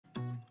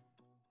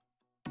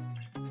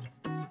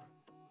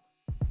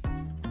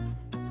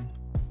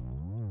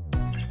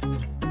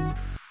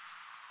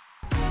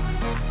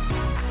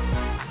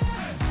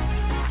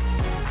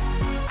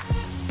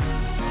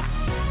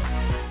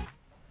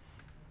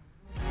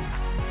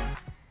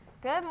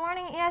Good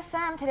morning,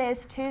 ESM. Today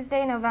is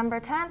Tuesday, November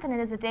 10th, and it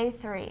is a day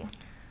 3.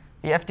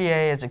 The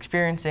FDA is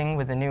experiencing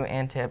with a new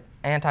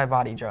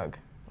antibody drug.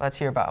 Let's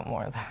hear about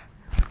more of that.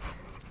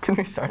 Can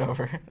we start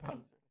over?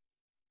 Continues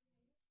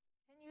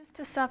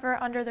to suffer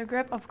under the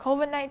grip of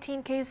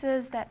COVID-19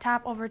 cases that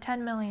top over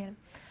 10 million.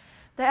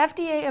 The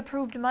FDA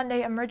approved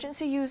Monday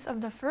emergency use of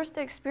the first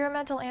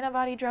experimental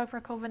antibody drug for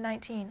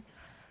COVID-19.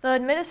 The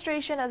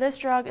administration of this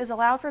drug is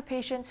allowed for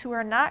patients who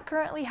are not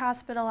currently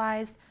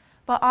hospitalized,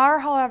 but are,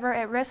 however,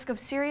 at risk of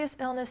serious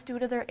illness due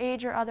to their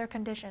age or other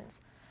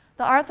conditions.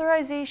 The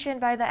authorization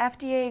by the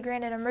FDA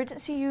granted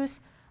emergency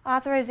use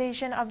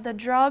authorization of the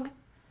drug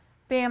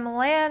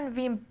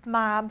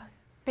bamlanivimab,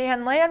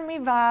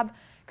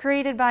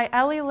 created by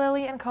Eli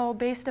Lilly & Co.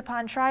 based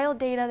upon trial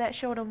data that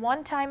showed a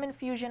one-time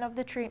infusion of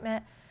the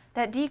treatment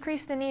that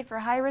decreased the need for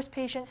high-risk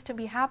patients to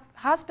be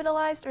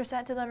hospitalized or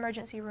sent to the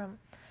emergency room.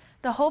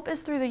 The hope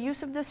is through the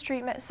use of this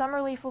treatment, some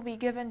relief will be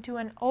given to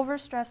an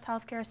overstressed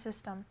healthcare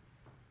system.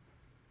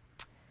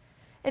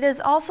 It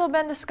has also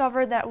been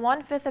discovered that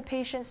 1/5 of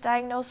patients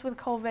diagnosed with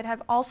COVID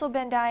have also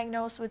been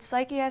diagnosed with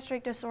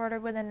psychiatric disorder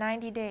within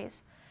 90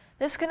 days.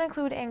 This can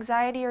include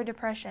anxiety or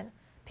depression.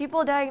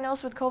 People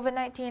diagnosed with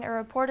COVID-19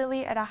 are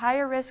reportedly at a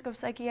higher risk of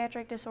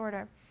psychiatric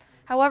disorder.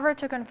 However,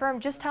 to confirm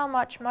just how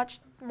much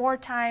more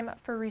time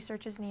for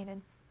research is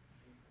needed.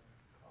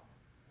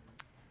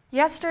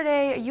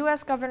 Yesterday,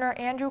 U.S. Governor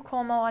Andrew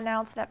Cuomo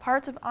announced that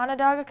parts of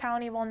Onondaga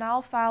County will now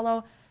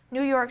follow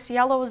New York's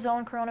yellow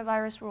zone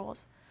coronavirus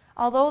rules.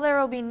 Although there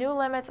will be new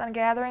limits on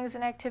gatherings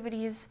and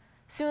activities,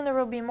 soon there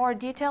will be more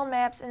detailed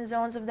maps and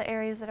zones of the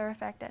areas that are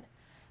affected.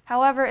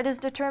 However, it is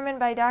determined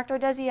by Dr.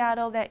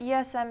 Desiato that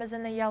ESM is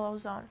in the yellow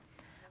zone.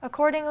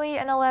 Accordingly,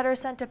 in a letter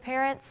sent to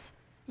parents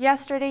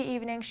yesterday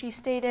evening, she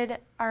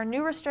stated, "Our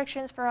new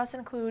restrictions for us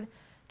include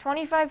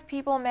 25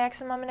 people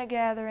maximum in a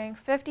gathering,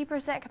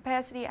 50%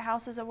 capacity at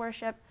houses of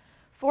worship,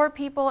 4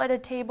 people at a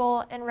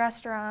table in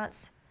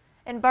restaurants,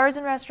 and bars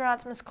and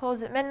restaurants must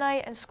close at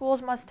midnight, and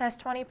schools must test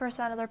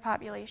 20% of their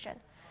population.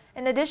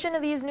 In addition to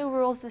these new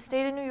rules, the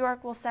state of New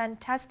York will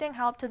send testing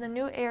help to the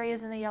new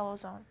areas in the yellow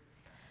zone."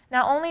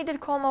 Not only did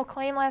Cuomo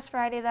claim last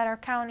Friday that our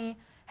county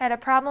had a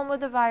problem with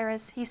the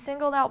virus, he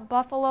singled out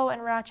Buffalo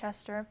and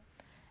Rochester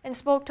and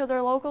spoke to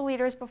their local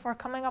leaders before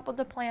coming up with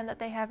the plan that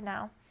they have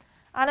now.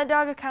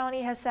 Onondaga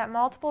County has set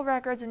multiple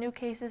records of new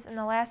cases in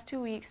the last 2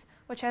 weeks,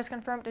 which has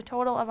confirmed a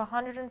total of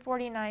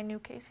 149 new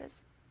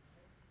cases.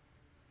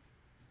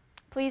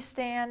 Please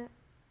stand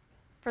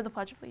for the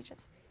Pledge of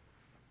Allegiance.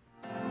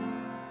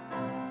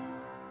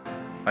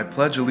 I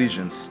pledge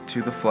allegiance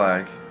to the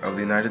flag of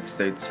the United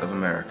States of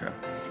America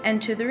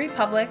and to the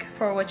republic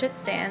for which it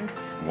stands,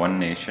 one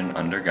nation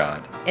under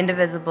God,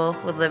 indivisible,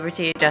 with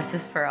liberty and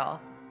justice for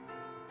all.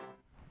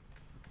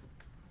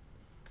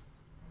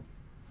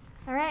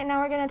 All right,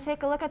 now we're going to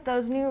take a look at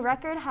those new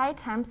record high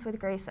temps with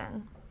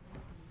Grayson.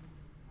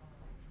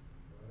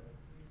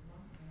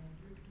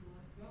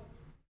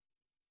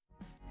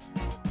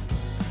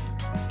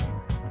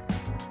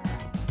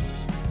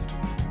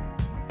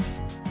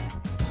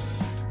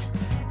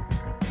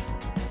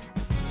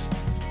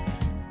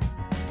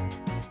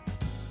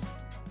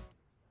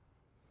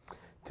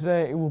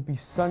 Today it will be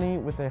sunny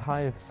with a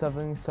high of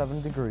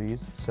 77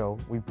 degrees, so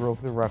we broke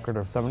the record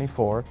of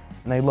 74,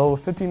 and a low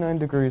of 59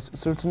 degrees,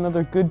 so it's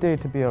another good day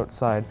to be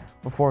outside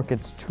before it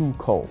gets too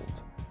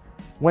cold.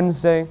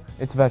 Wednesday,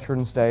 it's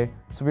Veterans Day,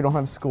 so we don't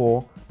have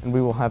school, and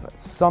we will have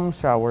some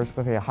showers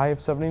with a high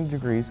of 70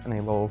 degrees and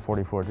a low of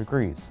 44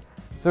 degrees.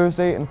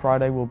 Thursday and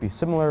Friday will be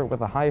similar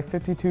with a high of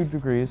 52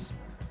 degrees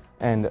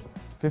and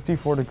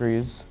 54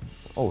 degrees,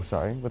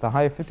 with a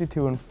high of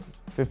 52 and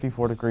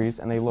 54 degrees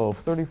and a low of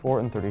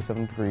 34 and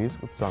 37 degrees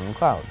with sun and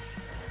clouds.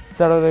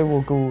 Saturday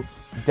will go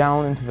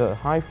down into the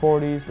high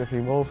 40s with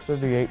a low of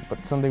 38,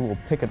 but Sunday will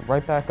pick it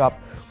right back up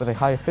with a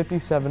high of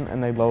 57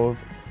 and a low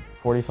of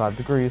 45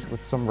 degrees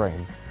with some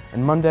rain.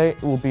 And Monday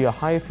it will be a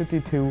high of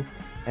 52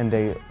 and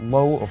a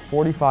low of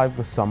 45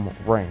 with some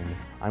rain.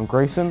 I'm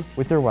Grayson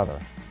with your weather.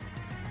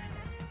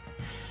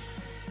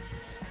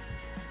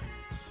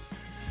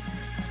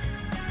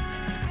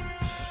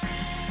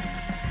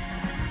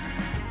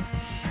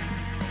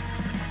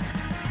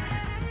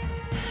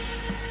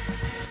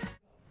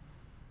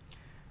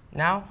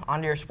 Now,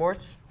 on to your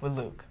sports with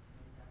Luke.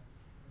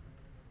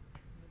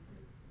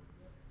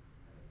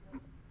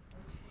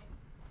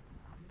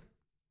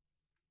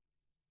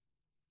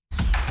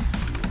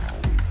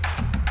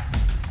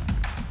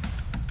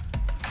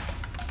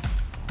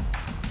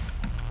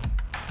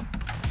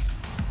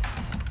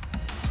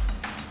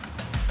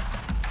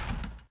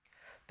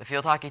 The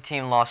field hockey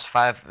team lost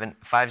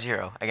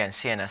 5-0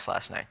 against CNS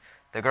last night.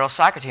 The girls'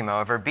 soccer team,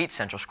 however, beat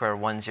Central Square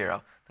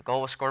 1-0. The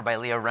goal was scored by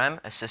Leah Rem,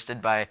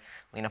 assisted by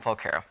Lena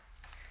Polcaro.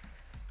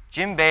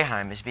 Jim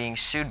Boeheim is being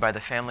sued by the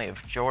family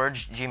of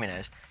George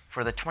Jimenez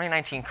for the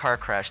 2019 car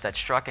crash that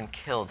struck and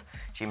killed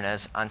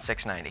Jimenez on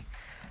 690.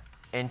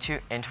 In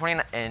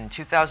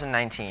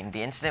 2019,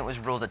 the incident was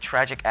ruled a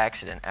tragic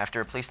accident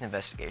after a police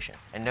investigation,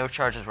 and no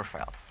charges were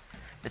filed.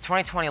 The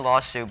 2020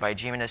 lawsuit by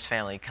Jimenez's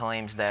family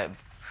claims that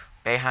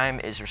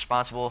Boeheim is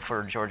responsible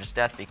for George's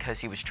death because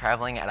he was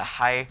traveling at a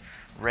high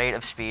rate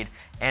of speed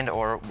and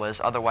or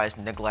was otherwise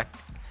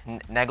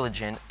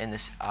negligent in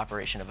this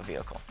operation of a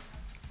vehicle.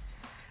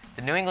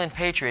 The New England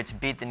Patriots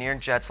beat the New York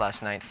Jets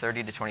last night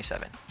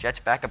 30-27. Jets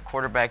backup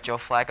quarterback Joe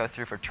Flacco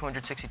threw for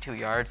 262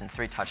 yards and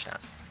 3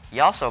 touchdowns. He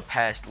also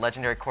passed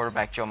legendary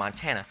quarterback Joe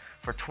Montana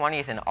for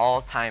 20th in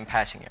all-time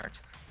passing yards.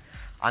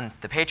 On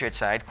the Patriots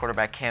side,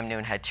 quarterback Cam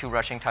Newton had 2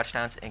 rushing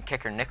touchdowns, and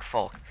kicker Nick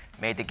Folk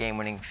made the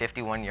game-winning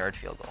 51-yard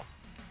field goal.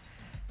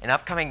 In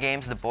upcoming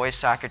games, the boys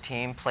soccer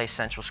team plays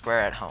Central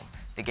Square at home.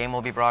 The game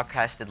will be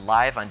broadcasted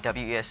live on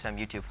WESM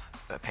YouTube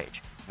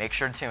page. Make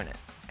sure to tune in.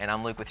 And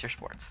I'm Luke with your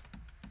sports.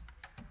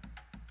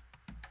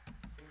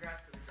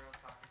 Congrats to the girls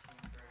soccer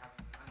team for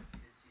having an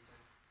undefeated season.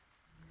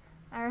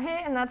 All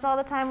right, and that's all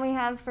the time we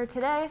have for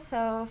today.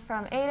 So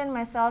from Aiden,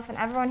 myself, and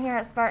everyone here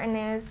at Spartan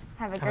News,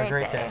 have a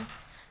great day.